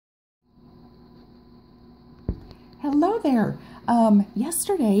Hello there.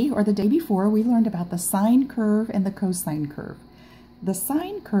 Yesterday or the day before we learned about the sine curve and the cosine curve. The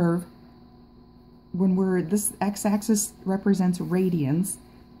sine curve, this x-axis represents radians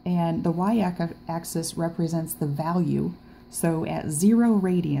and the y-axis represents the value. So at 0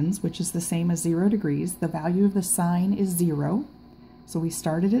 radians, which is the same as 0 degrees, the value of the sine is 0. So we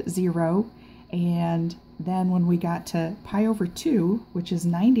started at 0, and then when we got to pi over 2, which is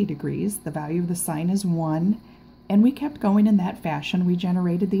 90 degrees, the value of the sine is 1. And we kept going in that fashion. We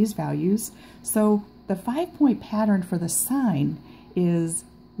generated these values. So the 5-point pattern for the sine is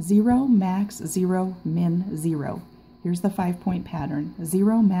 0, max, 0, min, 0. Here's the 5-point pattern.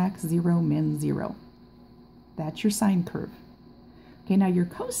 0, max, 0, min, 0. That's your sine curve. Okay, now your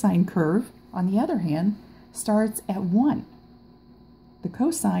cosine curve, on the other hand, starts at 1. The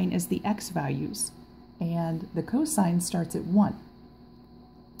cosine is the x values, and the cosine starts at 1.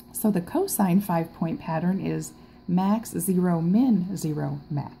 So the cosine 5-point pattern is max, 0, min, 0,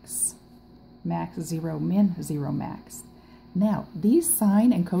 max. Max, 0, min, 0, max. Now, these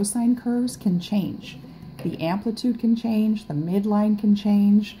sine and cosine curves can change. The amplitude can change, the midline can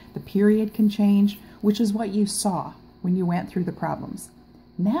change, the period can change, which is what you saw when you went through the problems.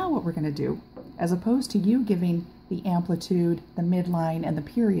 Now what we're going to do, as opposed to you giving the amplitude, the midline, and the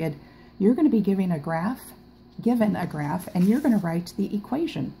period, you're going to be given a graph, and you're going to write the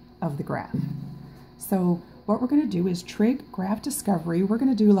equation of the graph. So what we're going to do is Trig Graph Discovery. We're going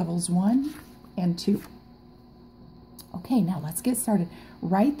to do levels 1 and 2. Okay, now let's get started.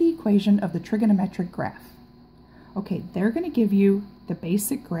 Write the equation of the trigonometric graph. Okay, they're going to give you the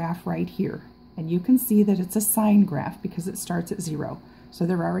basic graph right here. And you can see that it's a sine graph because it starts at 0. So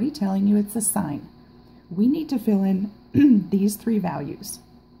they're already telling you it's a sine. We need to fill in these 3 values.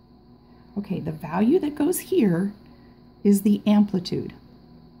 Okay, the value that goes here is the amplitude.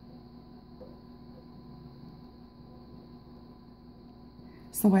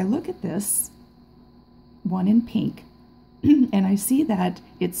 So I look at this one in pink, and I see that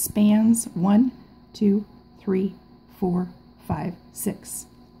it spans 1, 2, 3, 4, 5, 6.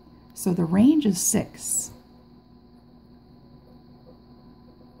 So the range is 6.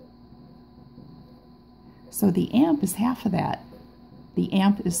 So the amp is half of that. The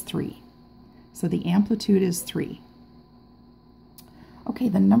amp is 3. So the amplitude is 3. Okay,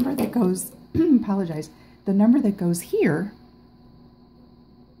 the number that goes, the number that goes here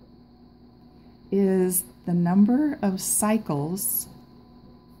is the number of cycles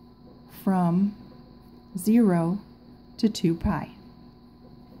from 0 to 2 pi.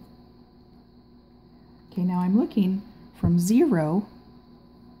 Okay, now I'm looking from 0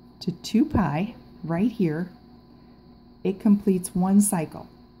 to 2 pi right here. It completes one cycle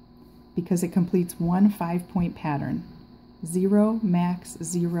because it completes one 5-point pattern. 0, max,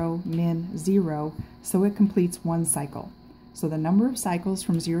 0, min, 0. So it completes one cycle. So the number of cycles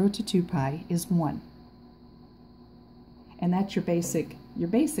from 0 to 2 pi is 1. And that's your basic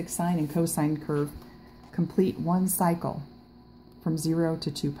sine and cosine curve complete one cycle from 0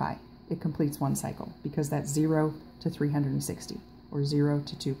 to 2 pi. It completes one cycle because that's 0 to 360 or 0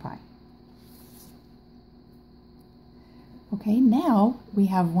 to 2 pi. Okay, now we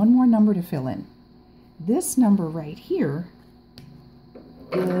have one more number to fill in. This number right here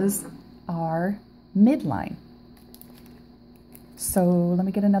is our midline. So let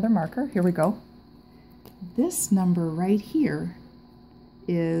me get another marker. Here we go. This number right here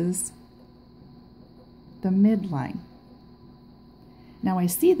is the midline. Now I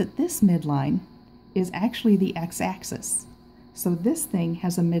see that this midline is actually the x-axis. So this thing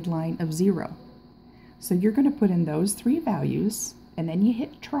has a midline of 0. So you're going to put in those 3 values, and then you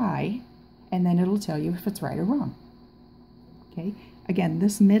hit try, and then it'll tell you if it's right or wrong. Okay, again,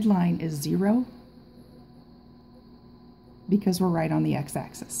 this midline is 0 because we're right on the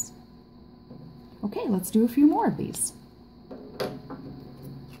x-axis. Okay, let's do a few more of these.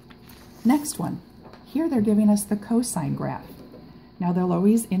 Next one. Here they're giving us the cosine graph. Now they'll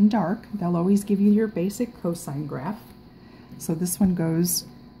always, in dark, they'll always give you your basic cosine graph. So this one goes,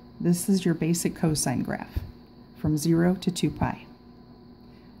 this is your basic cosine graph from 0 to 2 pi.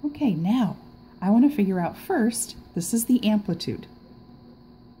 Okay, now I want to figure out first, this is the amplitude.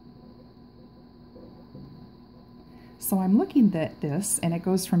 So I'm looking at this, and it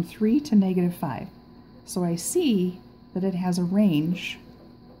goes from 3 to -5. So I see that it has a range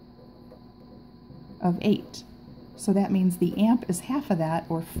of 8. So that means the amp is half of that,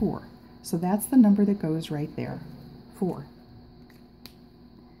 or 4. So that's the number that goes right there, 4.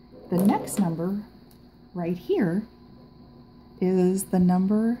 The next number right here is the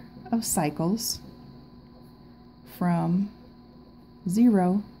number of cycles from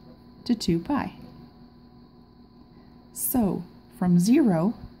 0 to 2 pi. So from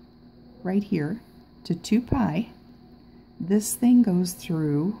 0 right here to 2 pi, this thing goes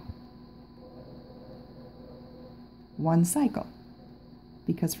through one cycle,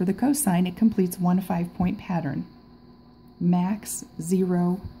 because for the cosine it completes one 5-point pattern. Max,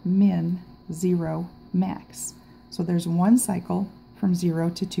 0, min, 0, max. So there's one cycle from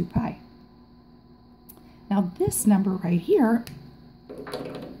 0 to 2 pi. Now this number right here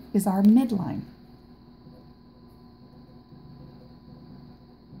is our midline.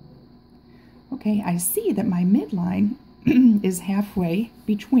 Okay, I see that my midline is halfway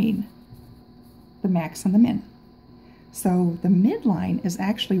between the max and the min. So the midline is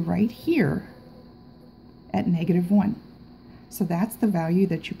actually right here at -1. So that's the value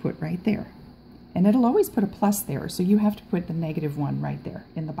that you put right there. And it'll always put a plus there, so you have to put the -1 right there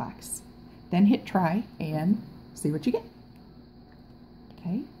in the box. Then hit try and see what you get.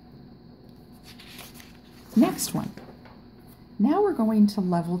 Okay. Next one. Now we're going to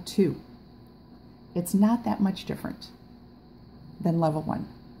level 2. It's not that much different than level 1.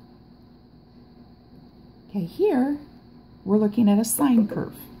 Okay, here we're looking at a sine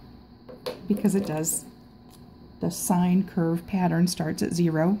curve, because it does. The sine curve pattern starts at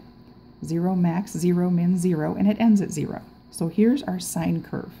 0, 0 max, 0 min, 0, and it ends at 0. So here's our sine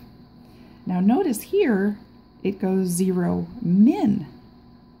curve. Now notice here it goes 0 min,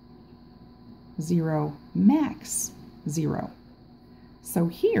 0 max, 0. So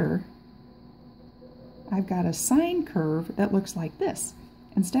here I've got a sine curve that looks like this.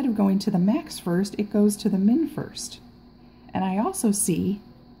 Instead of going to the max first, it goes to the min first. And I also see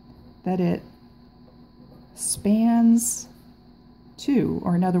that it spans 2,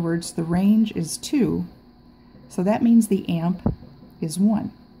 or in other words, the range is 2, so that means the amp is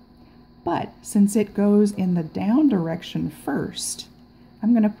 1. But since it goes in the down direction first,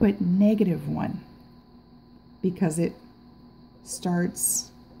 I'm going to put -1, because it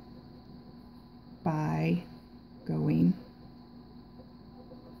starts by going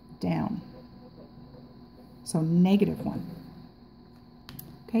down. So -1.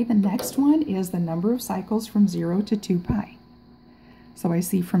 Okay, the next one is the number of cycles from 0 to 2 pi. So I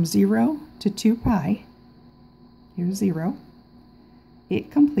see from 0 to 2 pi, here's 0,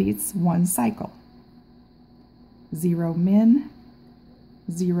 it completes one cycle. 0 min,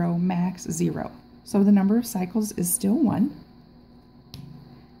 0 max, 0. So the number of cycles is still 1.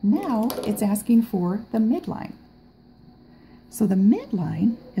 Now it's asking for the midline. So the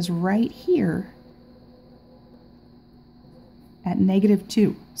midline is right here at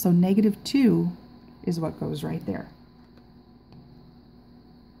 -2. So -2 is what goes right there.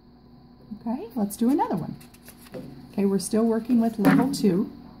 Okay, let's do another one. Okay, we're still working with level 2.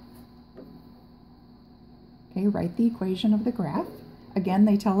 Okay, write the equation of the graph. Again,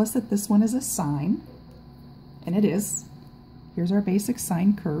 they tell us that this one is a sine, and it is. Here's our basic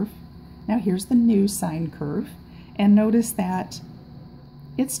sine curve. Now here's the new sine curve, and notice that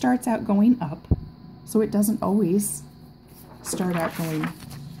it starts out going up, so it doesn't always start out going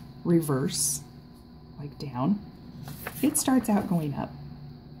reverse, like down. It starts out going up.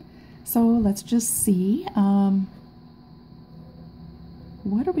 So let's just see,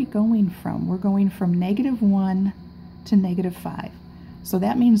 what are we going from? We're going from -1 to -5. So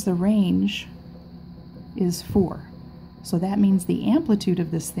that means the range is 4. So that means the amplitude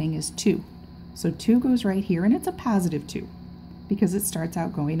of this thing is 2. So 2 goes right here, and it's a positive 2, because it starts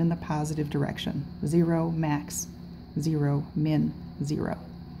out going in the positive direction. 0 max, 0 min, 0.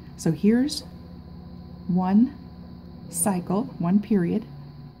 So here's one cycle, one period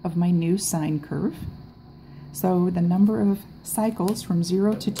of my new sine curve. So the number of cycles from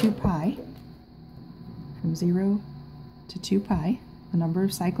 0 to 2 pi, from 0 to 2 pi, the number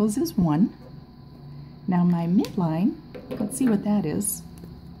of cycles is 1. Now my midline, let's see what that is.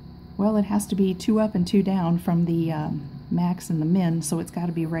 Well, it has to be 2 up and 2 down from the max and the min, so it's got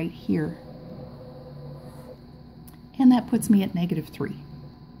to be right here. And that puts me at -3.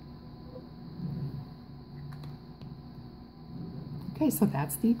 Okay, so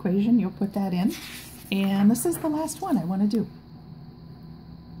that's the equation. You'll put that in. And this is the last one I want to do.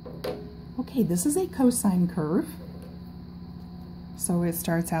 Okay, this is a cosine curve. So it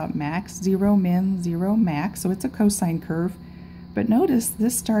starts out max, 0 min, 0 max, so it's a cosine curve. But notice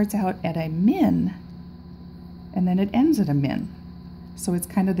this starts out at a min, and then it ends at a min. So it's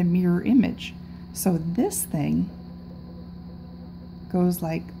kind of the mirror image. So this thing goes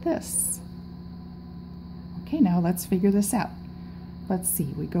like this. Okay, now let's figure this out. Let's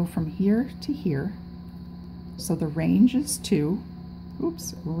see, we go from here to here. So the range is 2.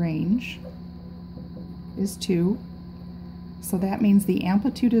 Oops, range is 2. So that means the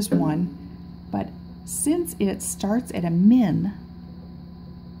amplitude is 1, but since it starts at a min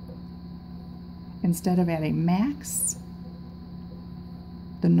instead of at a max,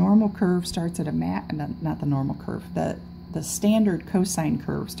 the normal curve starts at a max, not the normal curve, the standard cosine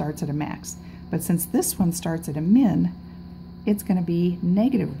curve starts at a max. But since this one starts at a min, it's going to be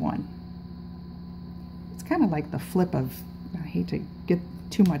 -1. It's kind of like the flip of, I hate to get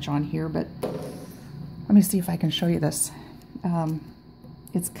too much on here, but let me see if I can show you this.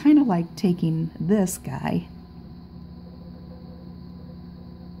 It's kind of like taking this guy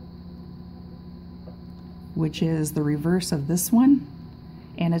which is the reverse of this one,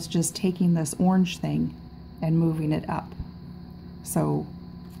 and it's just taking this orange thing and moving it up. So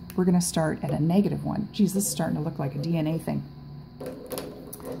we're going to start at a -1. Geez, this is starting to look like a DNA thing.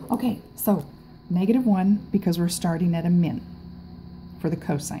 Okay, so -1 because we're starting at a min for the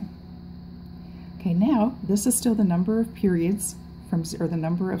cosine. Okay, now this is still the number of periods or the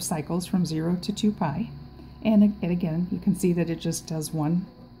number of cycles from 0 to 2 pi. And again, you can see that it just does one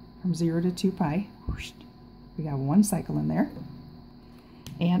from 0 to 2 pi. We got one cycle in there.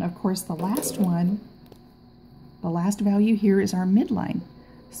 And of course, the last one, the last value here is our midline.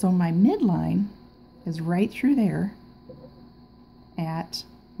 So my midline is right through there at,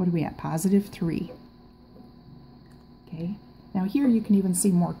 what are we at, +3. Okay, now here you can even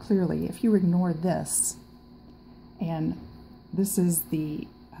see more clearly. If you ignore this, and this is the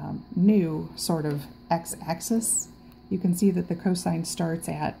new sort of x-axis, you can see that the cosine starts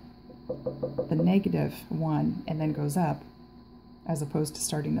at the -1 and then goes up, as opposed to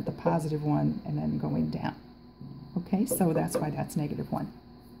starting at the +1 and then going down. Okay, so that's why that's -1.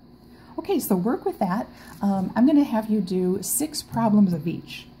 Okay, so work with that. I'm going to have you do 6 problems of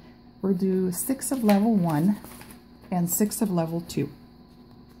each. We'll do 6 of level 1 and 6 of level 2.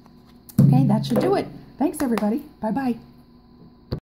 Okay, that should do it. Thanks, everybody. Bye-bye.